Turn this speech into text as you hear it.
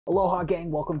Aloha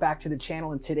gang, welcome back to the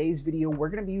channel. In today's video, we're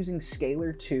going to be using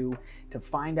SCALER 2 to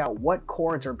find out what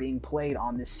chords are being played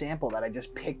on this sample that I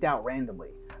just picked out randomly.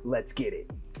 Let's get it.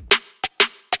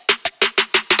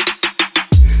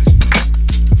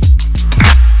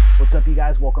 What's up you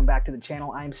guys, welcome back to the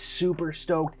channel. I'm super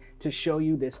stoked to show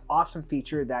you this awesome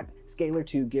feature that SCALER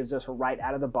 2 gives us right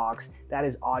out of the box. That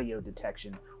is audio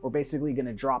detection. We're basically going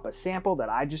to drop a sample that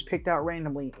I just picked out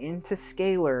randomly into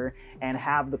SCALER and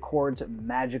have the chords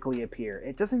magically appear.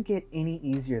 It doesn't get any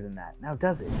easier than that, now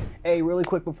does it? Hey, really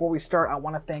quick before we start, I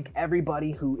want to thank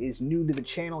everybody who is new to the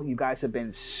channel. You guys have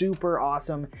been super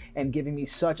awesome and giving me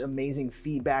such amazing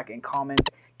feedback and comments.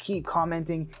 Keep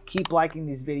commenting, keep liking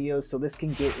these videos so this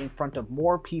can get in front of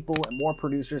more people and more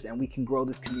producers and we can grow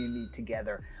this community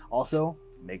together. Also,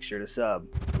 make sure to sub.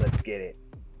 Let's get it.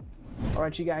 All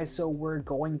right, you guys, so we're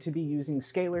going to be using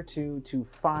SCALER 2 to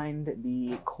find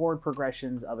the chord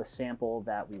progressions of a sample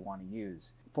that we want to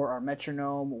use. For our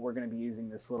metronome, we're going to be using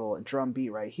this little drum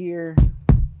beat right here,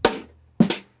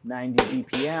 90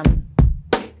 BPM.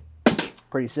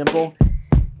 Pretty simple.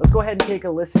 Let's go ahead and take a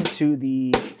listen to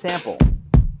the sample.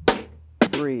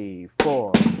 3,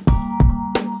 4.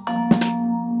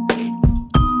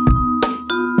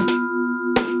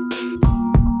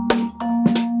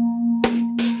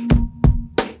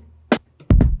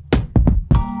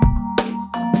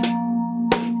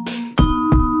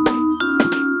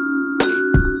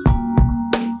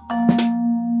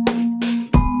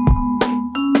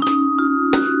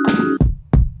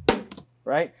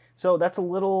 Right? So that's a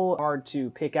little hard to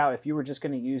pick out if you were just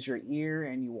going to use your ear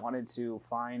and you wanted to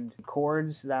find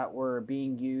chords that were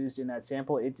being used in that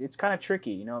sample. It's kind of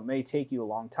tricky, you know, it may take you a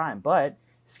long time, but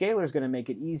SCALER is going to make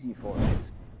it easy for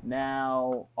us.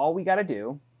 Now, all we got to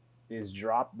do is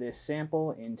drop this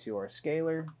sample into our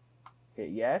SCALER, hit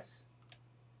yes,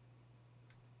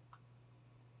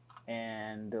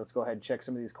 and let's go ahead and check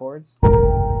some of these chords.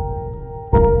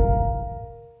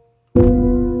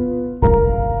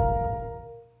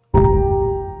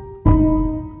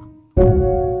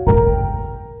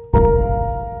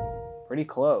 Pretty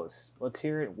close. Let's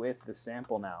hear it with the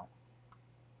sample now.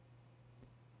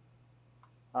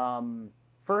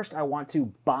 First, I want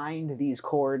to bind these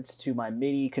chords to my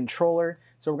MIDI controller.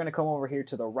 So we're going to come over here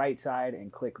to the right side and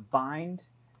click Bind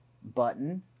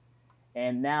button.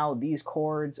 And now these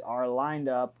chords are lined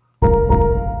up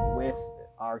with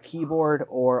our keyboard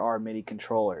or our MIDI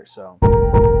controller. So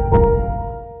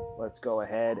let's go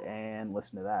ahead and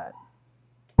listen to that.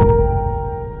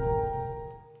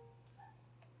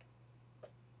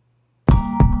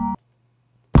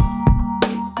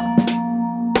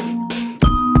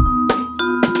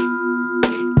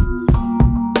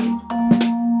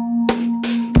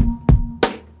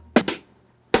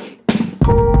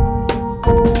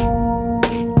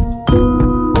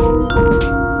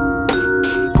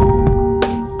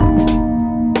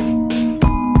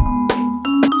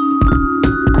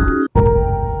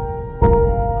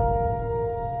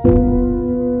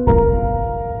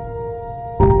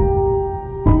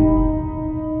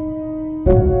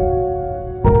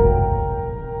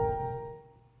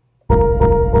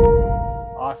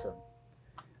 Awesome.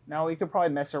 Now we could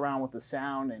probably mess around with the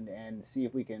sound and see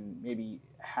if we can maybe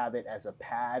have it as a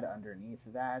pad underneath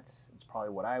that. It's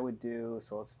probably what I would do.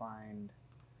 So let's find.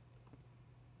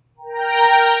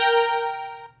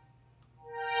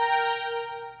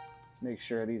 Let's make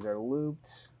sure these are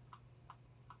looped.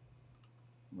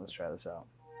 Let's try this out.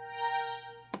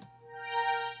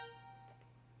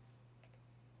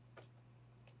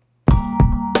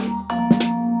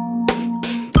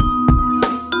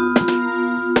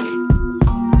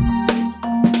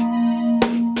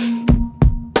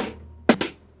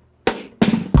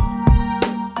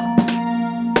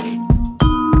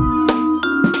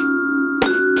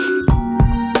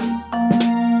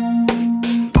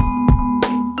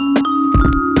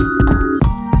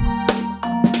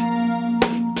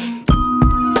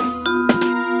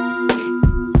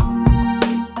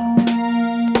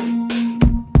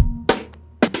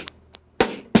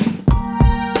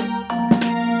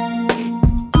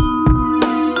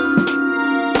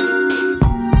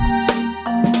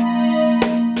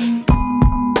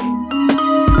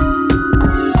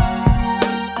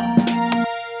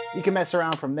 You can mess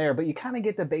around from there, but you kind of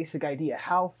get the basic idea.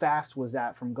 How fast was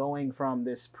that from going from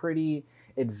this pretty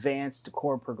advanced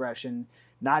chord progression,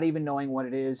 not even knowing what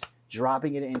it is,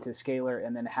 dropping it into SCALER,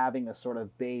 and then having a sort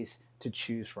of base to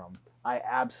choose from. I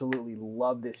absolutely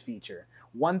love this feature.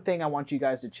 One thing I want you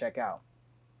guys to check out.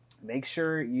 Make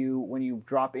sure you, when you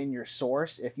drop in your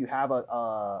source, if you have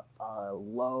a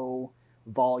low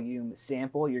volume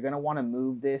sample, you're going to want to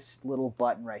move this little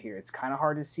button right here. It's kind of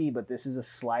hard to see, but this is a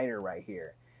slider right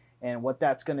here. And what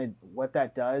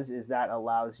that does is that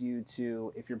allows you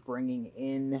to, if you're bringing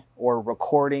in or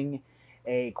recording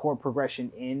a chord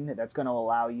progression in, that's going to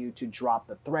allow you to drop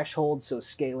the threshold so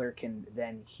Scaler can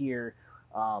then hear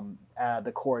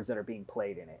the chords that are being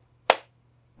played in it.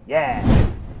 Yeah.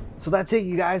 So that's it,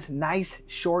 you guys. Nice,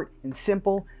 short, and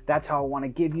simple. That's how I want to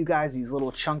give you guys these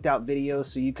little chunked out videos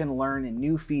so you can learn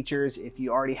new features. If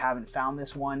you already haven't found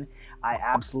this one, I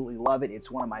absolutely love it. It's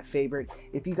one of my favorite.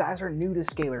 If you guys are new to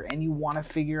Scaler and you want to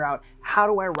figure out how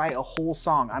do I write a whole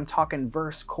song, I'm talking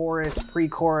verse, chorus,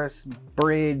 pre-chorus,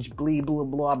 bridge, blah, blah,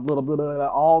 blah, blah, blah, blah,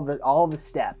 all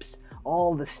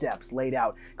the steps laid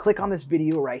out. Click on this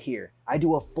video right here. I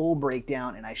do a full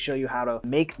breakdown and I show you how to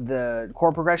make the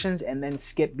chord progressions and then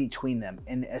skip between them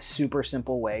in a super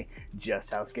simple way,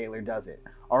 just how Scaler does it.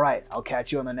 All right, I'll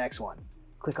catch you on the next one.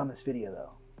 Click on this video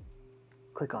though.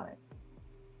 Click on it.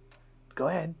 Go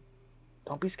ahead.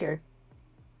 Don't be scared.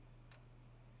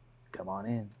 Come on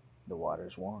in. The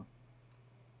water's warm.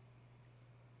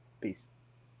 Peace.